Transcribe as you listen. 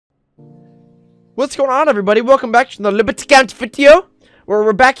What's going on, everybody? Welcome back to the Liberty County video, where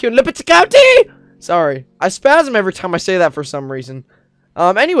we're back here in Liberty County! Sorry, I spasm every time I say that for some reason.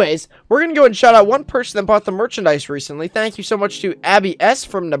 Anyways, we're gonna go and shout out one person that bought the merchandise recently. Thank you so much to Abby S.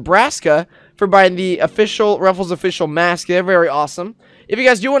 from Nebraska for buying the official RufflesOfficial mask. They're very awesome. If you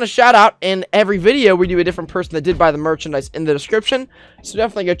guys do want a shout out in every video, we do a different person that did buy the merchandise in the description. So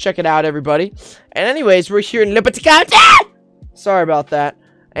definitely go check it out, everybody. And anyways, we're here in Liberty County! Sorry about that.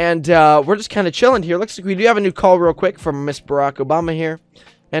 And we're just kind of chilling here. Looks like we do have a new call real quick from Miss Barack Obama here.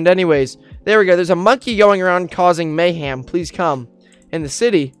 And anyways, there we go. There's a monkey going around causing mayhem. Please come. In the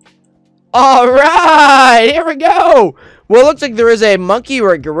city. Alright! Here we go! Well, it looks like there is a monkey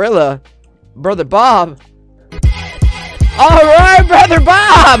or a gorilla. Brother Bob. Alright, Brother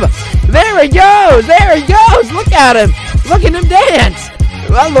Bob! There he goes! There he goes! Look at him! Look at him dance!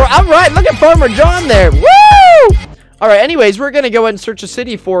 Alright, look at Farmer John there! Woo! Alright, anyways, we're going to go ahead and search the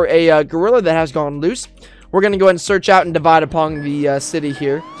city for a gorilla that has gone loose. We're going to go ahead and search out and divide upon the city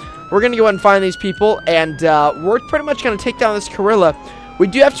here. We're going to go ahead and find these people, and we're pretty much going to take down this gorilla. We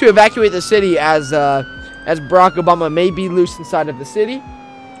do have to evacuate the city as Barack Obama may be loose inside of the city.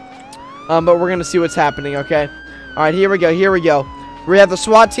 But we're going to see what's happening, okay? Alright, here we go, here we go. We have the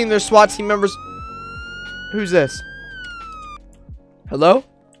SWAT team, there's SWAT team members. Who's this? Hello?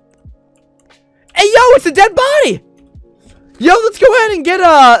 Hey, yo, it's a dead body! Yo, let's go ahead and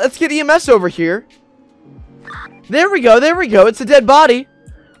get EMS over here. There we go, it's a dead body.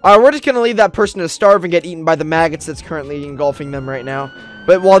 Alright, we're just gonna leave that person to starve and get eaten by the maggots that's currently engulfing them right now.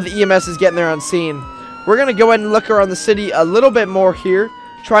 But while the EMS is getting there on scene, we're gonna go ahead and look around the city a little bit more here,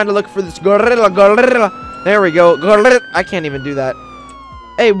 trying to look for this gorilla. There we go, gorilla. I can't even do that.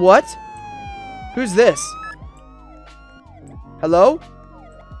 Hey, what? Who's this? Hello?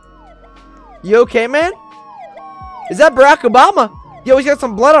 You okay, man? Is that Barack Obama? Yo, he's got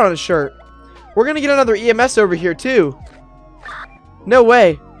some blood on his shirt. We're gonna get another EMS over here, too. No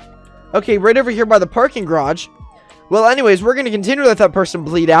way. Okay, right over here by the parking garage. Well, anyways, we're gonna continue to let that person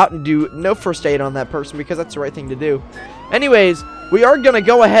bleed out and do no first aid on that person because that's the right thing to do. Anyways, we are gonna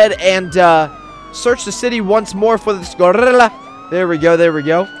go ahead and search the city once more for this gorilla. There we go, there we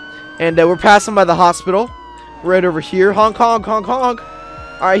go. And we're passing by the hospital. Right over here. Honk, honk, honk, honk.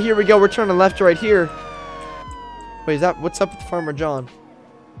 Alright, here we go. We're turning left right here. Wait, is that... What's up with Farmer John?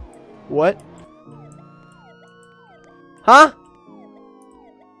 What? Huh?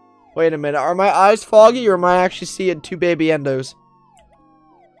 Wait a minute. Are my eyes foggy or am I actually seeing two baby endos?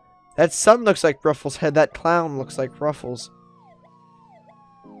 That sun looks like Ruffles' head. That clown looks like Ruffles.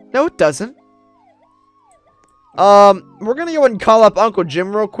 No, it doesn't. We're gonna go and call up Uncle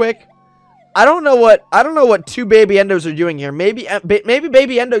Jim real quick. I don't know what two baby endos are doing here. Maybe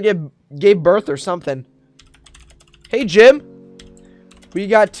baby endo gave birth or something. Hey, Jim. We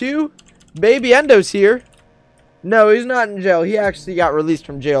got two baby endos here. No, he's not in jail. He actually got released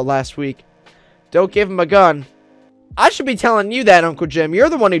from jail last week. Don't give him a gun. I should be telling you that, Uncle Jim. You're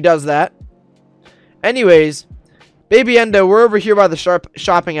the one who does that. Anyways, baby endo, we're over here by the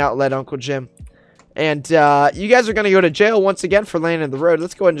shopping outlet, Uncle Jim. And you guys are going to go to jail once again for laying in the road.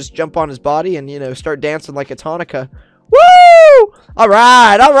 Let's go ahead and just jump on his body and, you know, start dancing like a Tonica. Woo!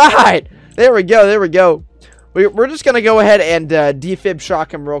 Alright, alright. There we go, there we go. We're just going to go ahead and defib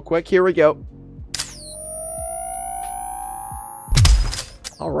shock him real quick. Here we go.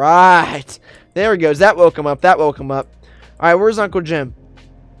 Alright. There he goes. That woke him up. That woke him up. Alright, where's Uncle Jim?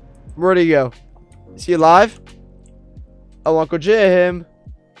 Where'd he go? Is he alive? Oh, Uncle Jim.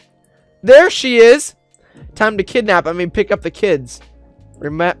 There she is. Time to pick up the kids.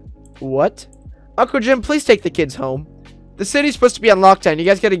 What? Uncle Jim, please take the kids home. The city's supposed to be on lockdown. You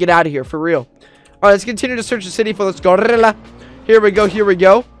guys gotta get out of here, for real. Alright, let's continue to search the city for this gorilla. Here we go, here we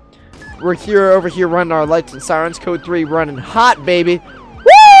go. We're over here running our lights and sirens. Code 3 running hot, baby.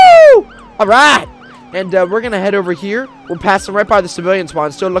 Woo! Alright. And we're gonna head over here. We're passing right by the civilian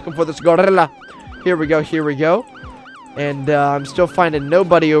spawn. Still looking for this gorilla. Here we go, here we go. And I'm still finding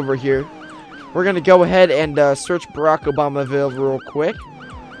nobody over here. We're going to go ahead and search Barack Obamaville real quick.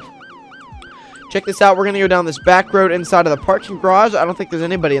 Check this out. We're going to go down this back road inside of the parking garage. I don't think there's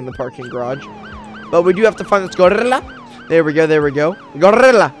anybody in the parking garage. But we do have to find this gorilla. There we go, there we go.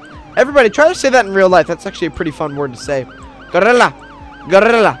 Gorilla. Everybody, try to say that in real life. That's actually a pretty fun word to say. Gorilla.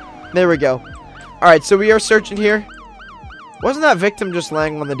 Gorilla. There we go. Alright, so we are searching here. Wasn't that victim just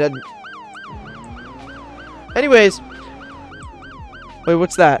laying on the dead... Anyways... Wait,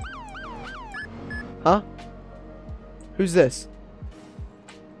 what's that? Huh? Who's this?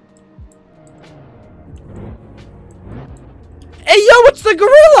 Hey, yo, it's the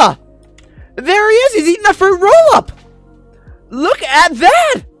gorilla! There he is! He's eating a fruit roll-up! Look at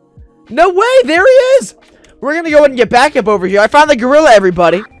that! No way, there he is. We're gonna go ahead and get back up over here. I found the gorilla,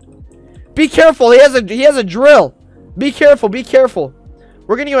 everybody. Be careful, he has a drill. Be careful, be careful.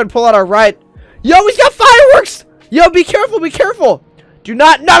 We're gonna go ahead and pull out our right. Yo, he's got fireworks! Yo, be careful, be careful. Do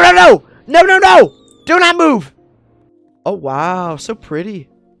not, no, no, no! No, no, no! Do not move! Oh, wow, so pretty.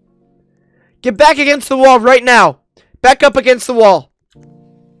 Get back against the wall right now. Back up against the wall.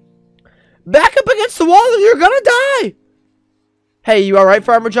 Back up against the wall or you're gonna die. Hey, you alright,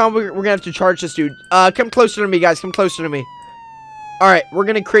 Farmer John? We're gonna have to charge this dude. Come closer to me, guys. Come closer to me. Alright, we're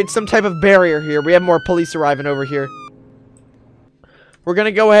gonna create some type of barrier here. We have more police arriving over here. We're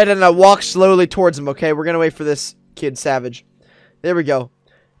gonna go ahead and walk slowly towards him, okay? We're gonna wait for this kid Savage. There we go.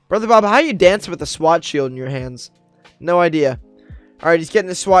 Brother Bob, how you dancing with the SWAT shield in your hands? No idea. Alright, he's getting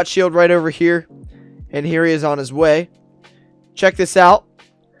the SWAT shield right over here. And here he is on his way. Check this out.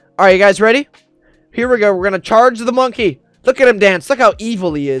 Alright, you guys ready? Here we go. We're gonna charge the monkey. Look at him dance. Look how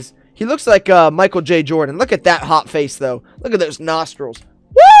evil he is. He looks like Michael J. Jordan. Look at that hot face, though. Look at those nostrils.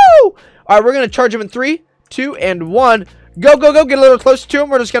 Woo! Alright, we're gonna charge him in 3, 2, and 1. Go, go, go. Get a little closer to him.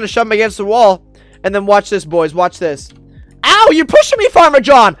 We're just gonna shove him against the wall. And then watch this, boys. Watch this. Ow! You're pushing me, Farmer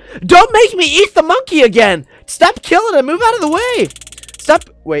John! Don't make me eat the monkey again! Stop killing him! Move out of the way! Stop!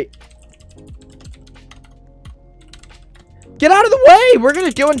 Wait. Get out of the way! We're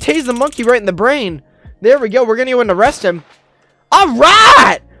gonna go and tase the monkey right in the brain. There we go. We're gonna go and arrest him.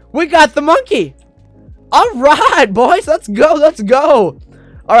 Alright! We got the monkey! Alright, boys! Let's go! Let's go!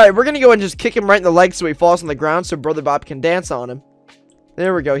 Alright, we're gonna go and just kick him right in the leg so he falls on the ground so Brother Bob can dance on him.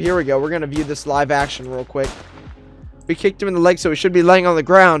 There we go. Here we go. We're gonna view this live action real quick. We kicked him in the leg, so he should be laying on the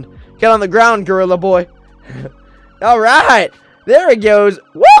ground. Get on the ground, gorilla boy. All right. There he goes.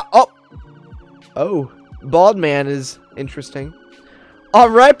 Whoa! Oh. Oh. Bald man is interesting. All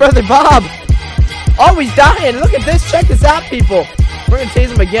right, Brother Bob. Oh, he's dying. Look at this. Check this out, people. We're going to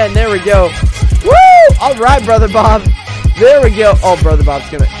tase him again. There we go. Woo! All right, Brother Bob. There we go. Oh, Brother Bob's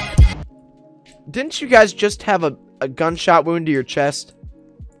going to... Didn't you guys just have a gunshot wound to your chest?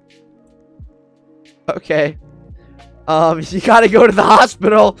 Okay. You gotta go to the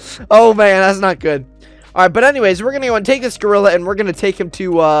hospital. Oh, man, that's not good. Alright, but anyways, we're gonna go and take this gorilla and we're gonna take him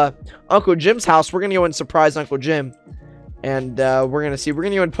to, Uncle Jim's house. We're gonna go and surprise Uncle Jim. And, we're gonna see. We're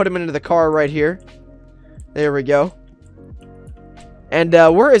gonna go and put him into the car right here. There we go. And,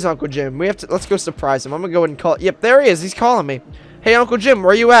 where is Uncle Jim? We have to, let's go surprise him. I'm gonna go and call, yep, there he is. He's calling me. Hey, Uncle Jim,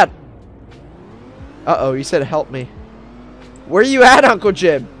 where you at? Uh-oh, you said help me. Where you at, Uncle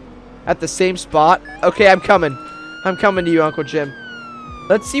Jim? At the same spot? Okay, I'm coming. I'm coming to you, Uncle Jim.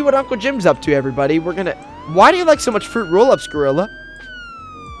 Let's see what Uncle Jim's up to, everybody. We're gonna... Why do you like so much fruit roll-ups, gorilla?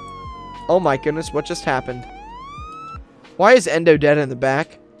 Oh my goodness, what just happened? Why is Endo dead in the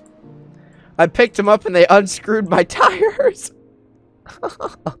back? I picked him up and they unscrewed my tires.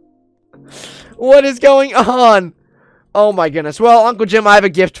 What is going on? Oh my goodness. Well, Uncle Jim, I have a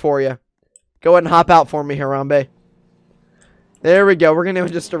gift for you. Go ahead and hop out for me, Harambe. There we go. We're gonna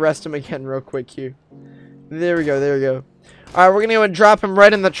just arrest him again real quick here. There we go, there we go. Alright, we're gonna go and drop him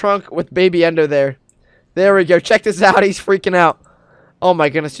right in the trunk with baby Endo there. There we go. Check this out. He's freaking out. Oh my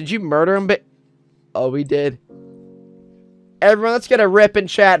goodness. Did you murder him? Oh, we did. Everyone, let's get a rip in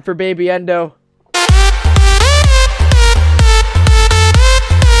chat for baby Endo.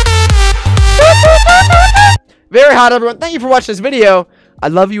 Very hot, everyone. Thank you for watching this video. I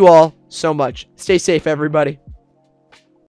love you all so much. Stay safe, everybody.